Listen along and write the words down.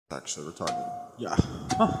Actually retarded. Yeah.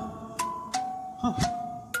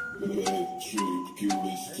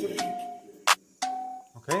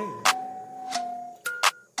 Okay.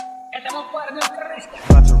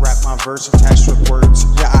 About to rap my verse attached with words.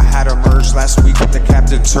 Yeah, I had a merge last week with the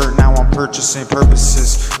captain's hurt. Now I'm purchasing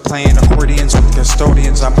purposes, playing accordions with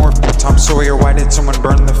custodians. I'm more Tom Sawyer. Why did someone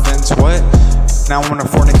burn the fence? What? Now I'm gonna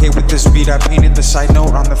fornicate with this beat. I painted the side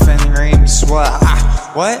note on the fen rames. What?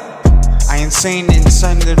 I insane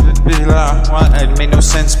inside the what? It made no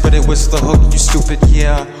sense, but it was the hook, you stupid.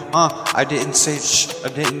 Yeah, I didn't say I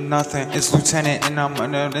didn't nothing. It's Lieutenant, and I'm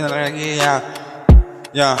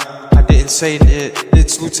yeah. I didn't say it.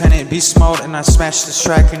 It's Lieutenant Beast Mode, and I smashed this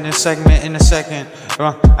track in this segment in a second.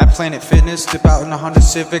 At Planet Fitness, dip out in a Honda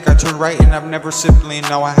Civic. I turn right, and I've never sipped lean.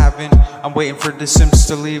 No, I haven't. I'm waiting for the Sims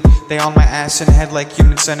to leave. They on my ass and head like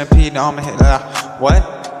human centipede. No, I'm what?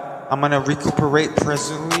 I'm gonna recuperate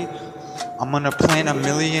presently. I'm gonna plant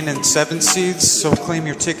 1,000,007 seeds, so claim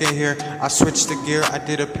your ticket here. I switched the gear, I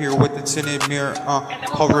did appear with the tinted mirror.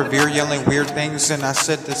 Paul Revere yelling weird things, and I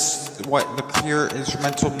said this, what, the cure is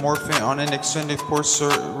mental morphine on an extended course or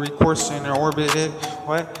recoursing or orbited.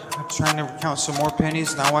 What? I'm trying to count some more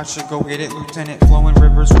pennies, now I should go get it. Lieutenant flowing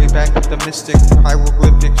rivers way back with the mystic,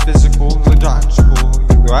 hieroglyphic, physical, logical,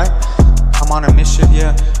 right? I'm on a mission,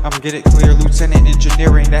 yeah, I'm get it clear. Lieutenant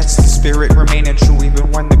engineering, that's the spirit, remaining true even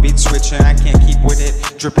when the beat's switching. I can't keep with it,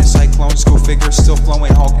 dripping cyclones, go figure, still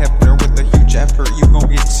flowing Hulk Hefner with a huge effort. You gon'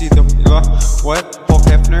 get to see the, what? Hulk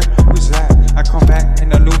Hefner? Who's that? I come back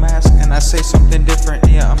in a new mask and I say something different.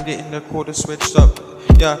 Yeah, I'm getting the quota switched up.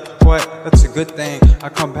 Yeah, what? That's a good thing. I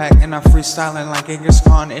come back and I'm freestyling like Genghis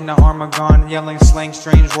Khan in the Armagon, yelling slang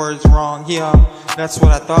strange words wrong. Yeah, that's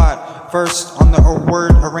what I thought. First on the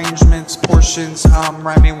word arrangements, portions,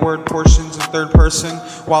 rhyming word portions in third person,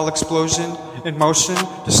 while explosion in motion,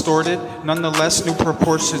 distorted, nonetheless new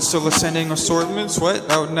proportions, still ascending assortments. What?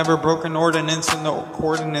 That would never broken ordinance in the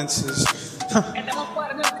coordinates.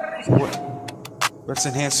 What? Let's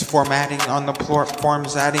enhance formatting on the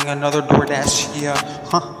forms, adding another DoorDash. Yeah,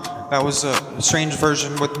 that was a strange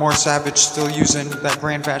version with more savage, still using that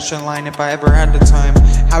grand fashion line if I ever had the time.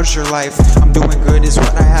 How's your life? I'm doing good is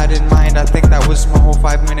what I had in mind. I think that was my whole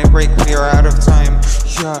 5-minute break, we are out of time.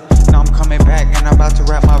 Yeah, now I'm coming back and I'm about to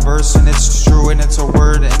rap my verse, and it's true and it's a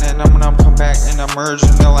word, and then I'm gonna come back and emerge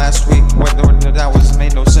in the last week. Whether that was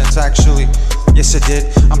made no sense actually. Yes it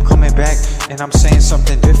did, I'm coming back and I'm saying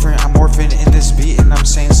something different. I'm morphing in this beat and I'm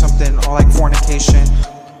saying something like fornication.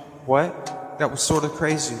 What? That was sort of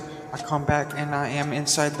crazy. I come back and I am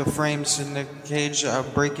inside the frames in the cage,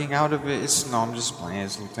 breaking out of it. No, I'm just playing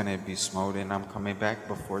as Lieutenant Beast Mode, and I'm coming back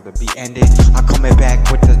before the beat ended. I'm coming back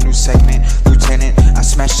with the new segment, Lieutenant. I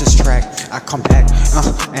smashed this track. I come back,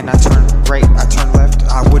 and I turn right, I turn left.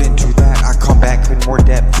 I wouldn't do that. I come back in more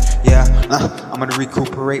depth. Yeah, I'm gonna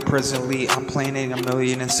recuperate presently. I'm planting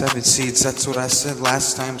 1,000,007 seeds. That's what I said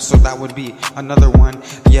last time, so that would be another one.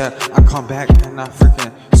 Yeah, I come back and I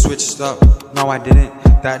freaking switched up. No, I didn't.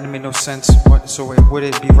 That made no sense. What? So would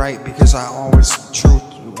it be right? Because I always true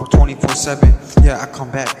 24/7. Yeah, I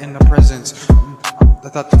come back in the presence. I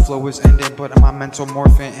thought the flow was ended, but my mental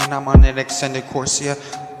morphing and I'm on an extended course. Yeah.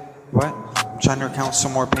 What? I'm trying to count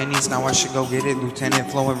some more pennies. Now I should go get it. Lieutenant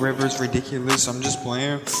flowing rivers, ridiculous. I'm just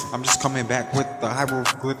playing. I'm just coming back with the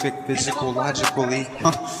hieroglyphic, physical, logically.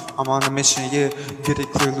 I'm on a mission, yeah. Get it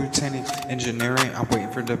clear, Lieutenant engineering. I'm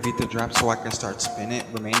waiting for the beat to drop so I can start spinning.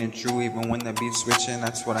 Remaining true even when the beat's switching.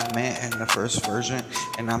 That's what I meant in the first version.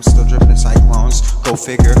 And I'm still dripping cyclones. Go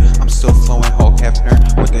figure. I'm still flowing Hulk Hefner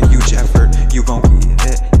with a huge effort. You gon'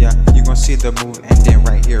 get it, yeah. You gon' see the move ending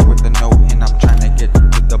right here with the note. And I'm trying to get the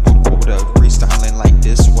double quota, freestyling like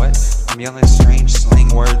this. What? I'm yelling strange slang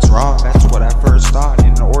words raw. That's what I first thought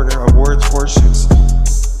in the order of words portions.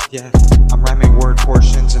 Yeah, I'm rhyming word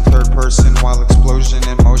portions in third person while explosion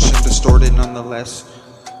in motion, distorted nonetheless.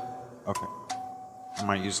 Okay, I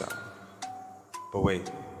might use that. But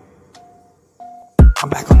wait. I'm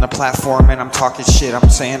back on the platform and I'm talking shit. I'm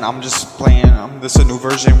saying I'm just playing. This a new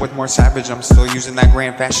version with more savage. I'm still using that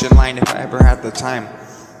grand fashion line if I ever had the time.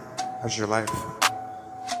 How's your life?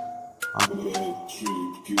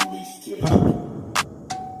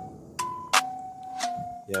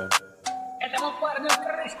 Yeah.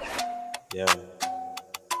 Yeah.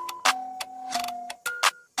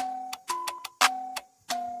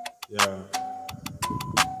 Yeah.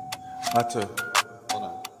 About to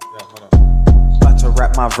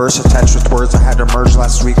rap my verse attached with words. I had to merge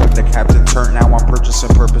last week with the captain's hurt. Now I'm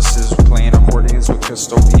purchasing purposes, playing accordions with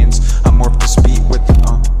custodians. I morphed this beat with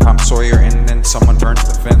Tom Sawyer, and then someone burnt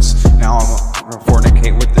the fence. Now I'm gonna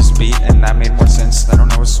fornicate with this beat, and that made more sense. I don't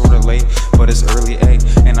know, it's sort of late, but it's early,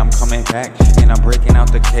 and I'm back and I'm breaking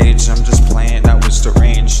out the cage. I'm just playing, that was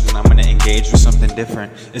deranged, and I'm gonna engage with something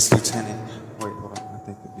different. It's Lieutenant. Wait, hold on, I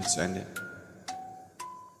think the beat's ended.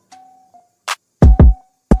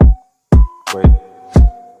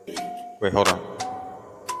 Wait, hold on.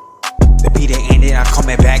 The beat ain't ended, I'm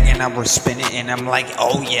coming back and I'm spinning and I'm like,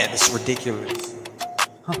 oh yeah, this is ridiculous.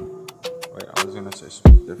 Huh. Wait, I was gonna say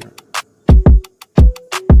something different.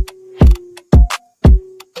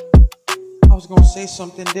 I was gonna say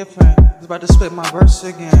something different. I was about to spit my verse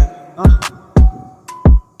again.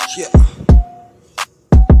 Yeah.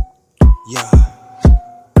 Yeah.